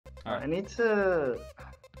I need to.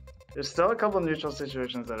 There's still a couple neutral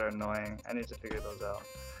situations that are annoying. I need to figure those out.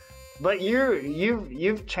 But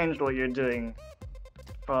you've changed what you're doing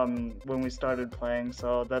from when we started playing,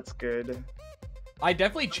 so that's good. I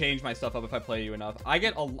definitely change my stuff up if I play you enough. I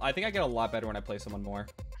think I get a lot better when I play someone more.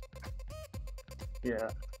 Yeah.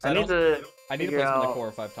 So I need to play someone like 4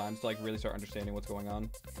 or 5 times to like really start understanding what's going on.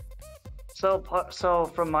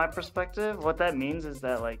 So from my perspective, what that means is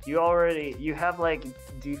that like you have like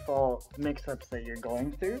default mix-ups that you're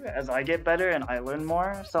going through. As I get better and I learn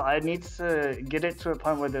more, so I need to get it to a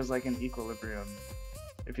point where there's like an equilibrium,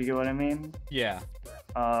 if you get what I mean. Yeah.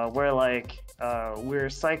 Where like we're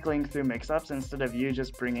cycling through mix-ups instead of you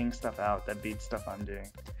just bringing stuff out that beats stuff I'm doing.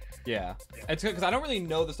 Yeah. It's good because I don't really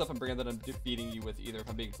know the stuff I'm bringing that I'm beating you with either. If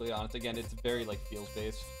I'm being completely honest, again, it's very like feels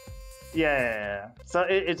based. Yeah. So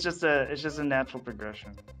it's just a natural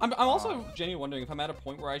progression. I'm also genuinely wondering if I'm at a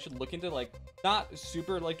point where I should look into like not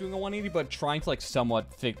super like doing a 180, but trying to like somewhat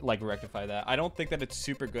like rectify that. I don't think that it's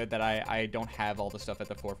super good that I don't have all the stuff at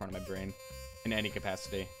the forefront of my brain in any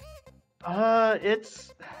capacity.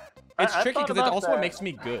 It's tricky because it's also what makes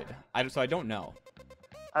me good. So I don't know.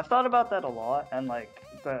 I've thought about that a lot, and like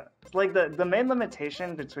the main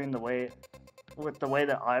limitation between the way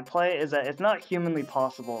that I play is that it's not humanly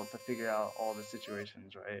possible to figure out all the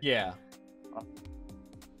situations, right? Yeah.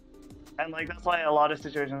 And like that's why a lot of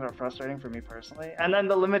situations are frustrating for me personally. And then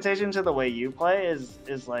the limitation to the way you play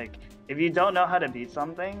is like if you don't know how to beat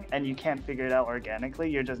something and you can't figure it out organically,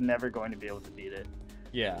 you're just never going to be able to beat it.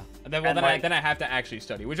 Yeah. And then I have to actually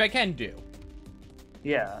study, which I can do.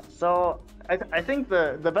 Yeah. So I think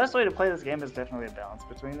the best way to play this game is definitely a balance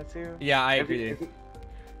between the two. Yeah, I agree.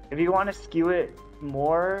 If you want to skew it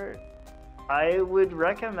more, I would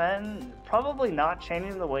recommend probably not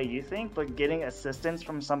changing the way you think, but getting assistance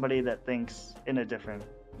from somebody that thinks in a different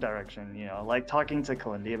direction, you know, like talking to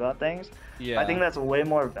Kalindi about things. Yeah. I think that's way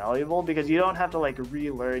more valuable because you don't have to like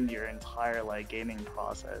relearn your entire like gaming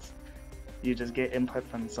process. You just get input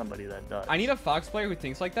from somebody that does. I need a Fox player who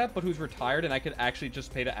thinks like that, but who's retired, and I could actually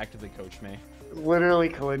just pay to actively coach me. Literally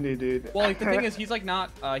Kalindi, dude. Well, like the thing is, he's like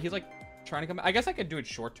not, he's like trying to come. I guess I could do it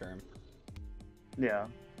short term. Yeah.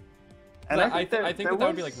 And I think that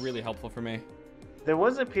would be like really helpful for me. There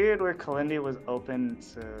was a period where Kalindi was open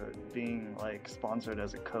to being like sponsored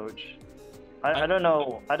as a coach. I don't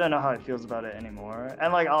know how it feels about it anymore.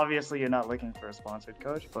 And like obviously you're not looking for a sponsored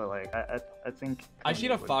coach, but like I think I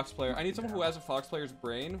need a Fox player. I need someone who has a Fox player's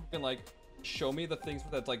brain who can like show me the things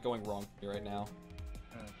that's like going wrong for me right now.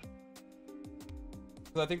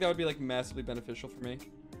 Because I think that would be like massively beneficial for me.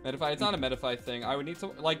 Medify, it's not a Medify thing. I would need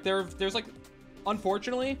some like there's like,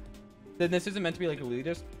 unfortunately, then this isn't meant to be like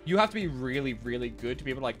elitist. You have to be really, really good to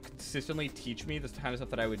be able to like consistently teach me this kind of stuff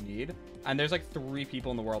that I would need. And there's like 3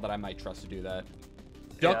 people in the world that I might trust to do that.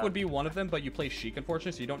 Duck would be one of them, but you play Sheik,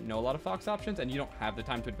 unfortunately, so you don't know a lot of Fox options, and you don't have the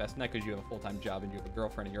time to invest in that because you have a full-time job and you have a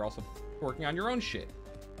girlfriend, and you're also working on your own shit.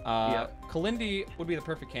 Kalindi would be the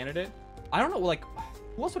perfect candidate. I don't know, like,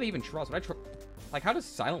 who else would I even trust? Would I like, how does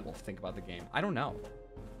Silent Wolf think about the game? I don't know.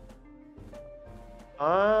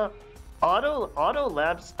 Auto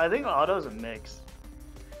Labs. I think Auto's a mix.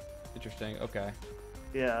 Interesting. Okay.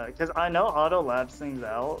 Yeah, because I know Auto Labs things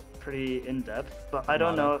out pretty in depth, but I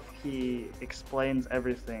don't know if he explains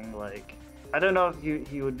everything. Like, I don't know if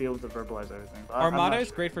he would be able to verbalize everything. Armada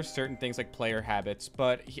is great for certain things like player habits,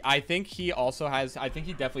 but I think he also has. I think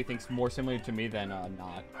he definitely thinks more similar to me than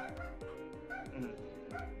not.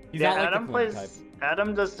 He's not like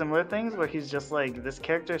Adam does similar things where he's just like, this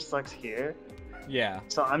character sucks here. Yeah.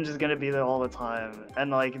 So I'm just gonna be there all the time,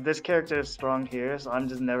 and like this character is strong here, so I'm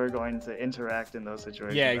just never going to interact in those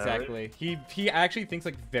situations. Yeah, exactly. He actually thinks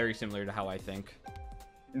like very similar to how I think.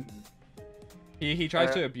 He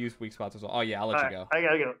tries to abuse weak spots as well. Oh yeah, I'll let you go. I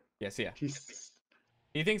gotta go. Yes, yeah.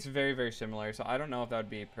 He thinks very, very similar, so I don't know if that would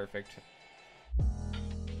be perfect.